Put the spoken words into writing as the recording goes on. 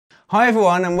Hi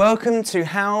everyone and welcome to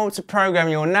how to program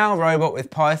your NAO robot with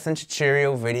Python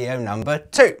tutorial video number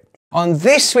 2. On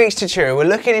this week's tutorial we're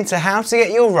looking into how to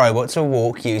get your robot to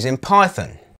walk using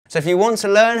Python. So if you want to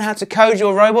learn how to code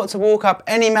your robot to walk up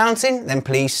any mountain, then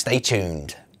please stay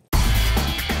tuned.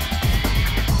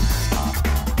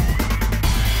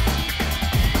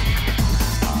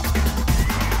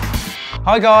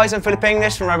 Hi guys, I'm Philip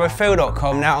English from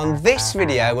robofeel.com. Now on this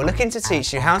video we're looking to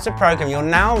teach you how to program your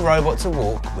NAO robot to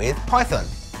walk with Python.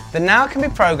 The NAO can be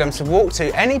programmed to walk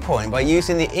to any point by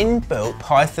using the inbuilt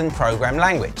Python program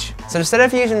language. So instead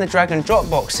of using the drag and drop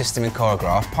box system in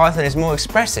choregraphe, Python is more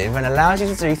expressive and allows you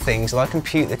to do things like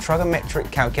compute the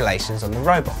trigonometric calculations on the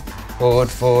robot.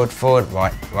 Forward, forward, forward,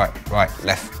 right, right, right,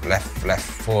 left, left, left,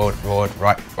 forward, forward,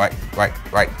 right, right, right,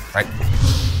 right, right.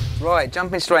 Right,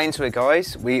 jumping straight into it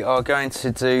guys, we are going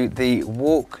to do the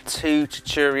walk to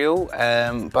tutorial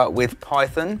but with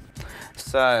Python.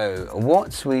 So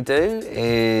what we do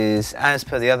is, as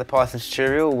per the other Python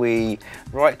tutorial, we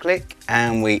right click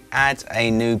and we add a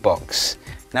new box.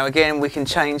 Now again we can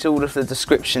change all of the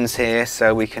descriptions here,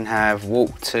 so we can have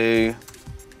walk to,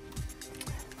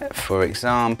 for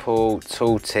example,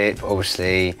 tooltip,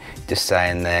 obviously just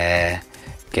saying there,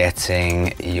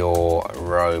 getting your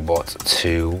robot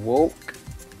to walk,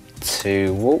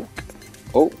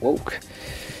 walk.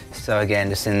 So again,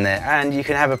 just in there, and you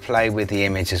can have a play with the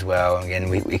image as well. Again,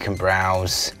 we can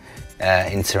browse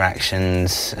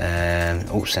interactions,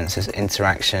 all senses,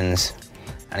 interactions,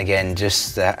 and again,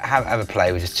 just have a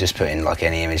play with just putting like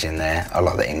any image in there. I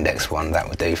like the index one, that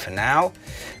would do for now.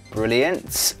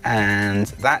 Brilliant, and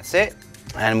that's it.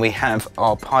 And we have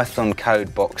our Python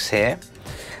code box here.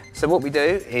 So what we do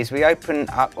is we open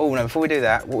up, oh no, before we do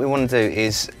that, what we want to do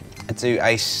is do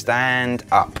a stand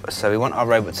up. So we want our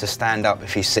robot to stand up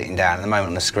if he's sitting down. At the moment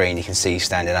on the screen you can see he's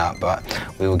standing up, but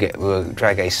we'll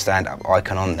drag a stand up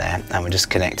icon on there and we'll just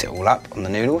connect it all up on the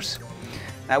noodles.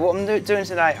 Now what I'm doing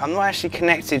today, I'm not actually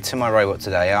connected to my robot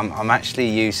today. I'm actually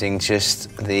using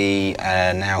just the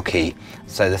NAO key,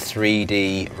 so the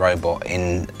 3D robot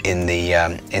in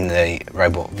the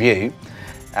robot view.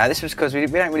 This was because we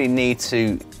don't really need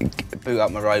to boot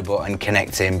up my robot and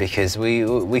connect him, because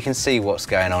we can see what's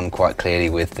going on quite clearly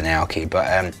with the NAO key.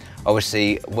 But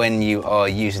obviously when you are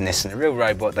using this in a real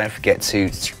robot, don't forget to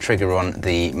trigger on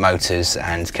the motors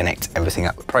and connect everything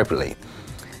up appropriately.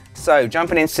 So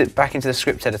jumping back into the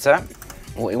script editor,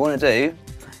 what we want to do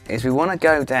is we want to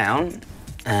go down,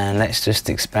 and let's just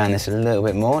expand this a little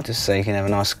bit more just so you can have a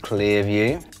nice clear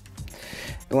view.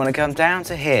 We want to come down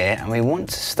to here and we want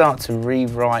to start to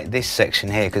rewrite this section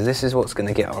here, because this is what's going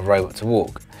to get our robot to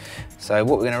walk. So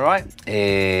what we're going to write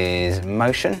is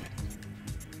motion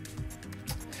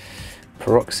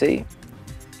proxy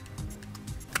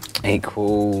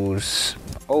equals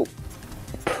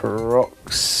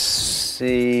proxy,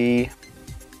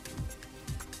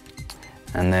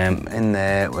 and then in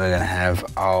there we're going to have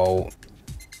our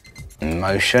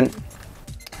motion,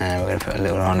 and we're going to put a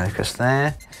little line across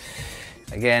there.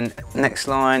 Again, next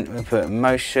line, we'll put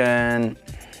motion,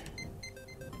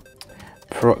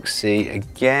 proxy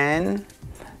again.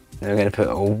 Then we're going to put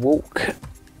a walk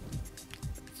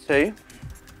to,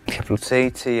 capital T,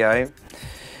 T-O.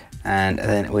 And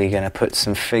then we're going to put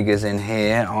some figures in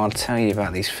here. I'll tell you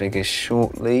about these figures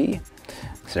shortly.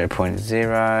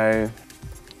 0.0,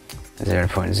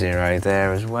 0.0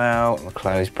 there as well. We'll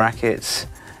close brackets.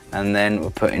 And then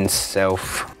we'll put in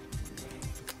self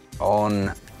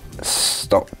on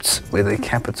stopped with a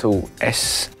capital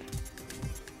S,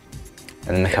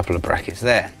 and then a couple of brackets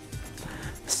there.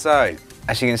 So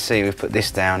as you can see, we've put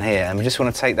this down here, and we just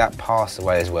want to take that pass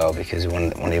away as well, because we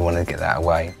want to get that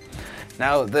away.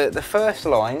 Now the first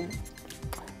line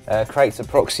creates a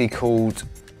proxy called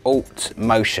alt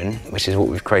motion, which is what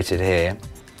we've created here,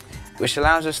 which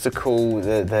allows us to call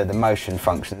the motion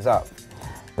functions up.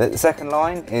 The second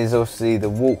line is obviously the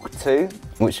walk to,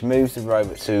 which moves the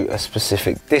robot to a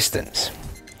specific distance.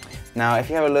 Now if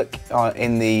you have a look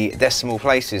in the decimal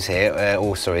places here,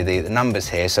 the numbers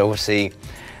here, so obviously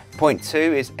 0.2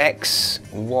 is x,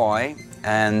 y,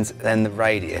 and then the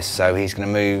radius, so he's going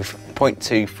to move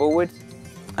 0.2 forward,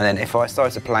 and then if I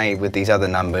start to play with these other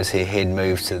numbers here, he'd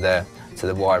move to the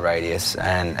y radius,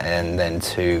 and then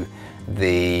to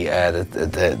the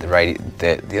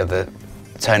other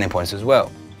turning points as well.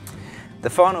 The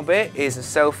final bit is a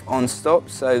self on stop,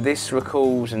 so this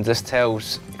recalls and just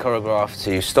tells choregraphe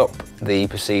to stop the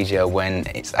procedure when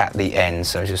it's at the end,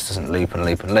 so it just doesn't loop and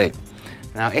loop and loop.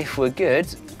 Now if we're good,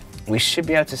 we should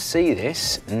be able to see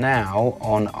this now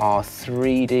on our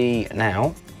 3D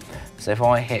NAO. So if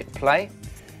I hit play,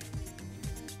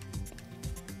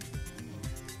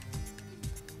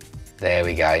 There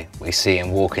we go, we see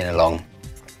him walking along.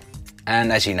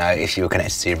 And as you know, if you were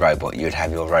connected to your robot, you would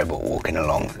have your robot walking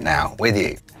along now with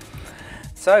you.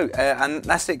 So, and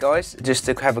that's it guys, just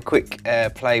to have a quick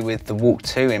play with the Walk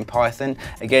 2 in Python.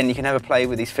 Again, you can have a play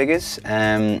with these figures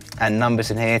and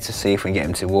numbers in here to see if we can get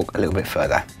them to walk a little bit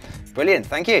further. Brilliant,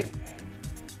 thank you.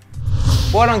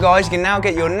 Well done guys, you can now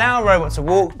get your NAO Robot to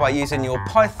walk by using your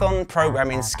Python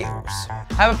programming skills.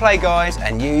 Have a play guys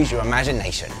and use your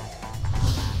imagination.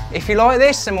 If you like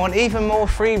this and want even more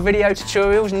free video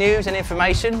tutorials, news and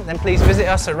information, then please visit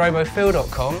us at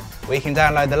robofeel.com, where you can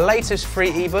download the latest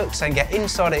free ebooks and get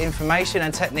insider information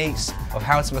and techniques of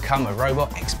how to become a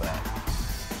robot expert.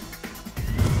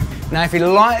 Now if you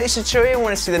like this tutorial and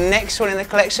want to see the next one in the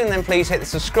collection, then please hit the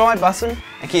subscribe button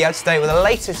and keep up to date with the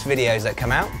latest videos that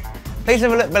come out. Please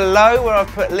have a look below where I've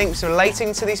put links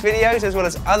relating to these videos as well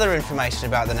as other information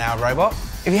about the NAO Robot.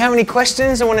 If you have any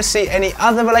questions or want to see any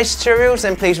other related tutorials,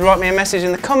 then please write me a message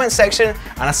in the comment section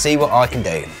and I'll see what I can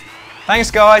do. Thanks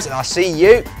guys, and I'll see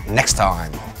you next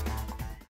time.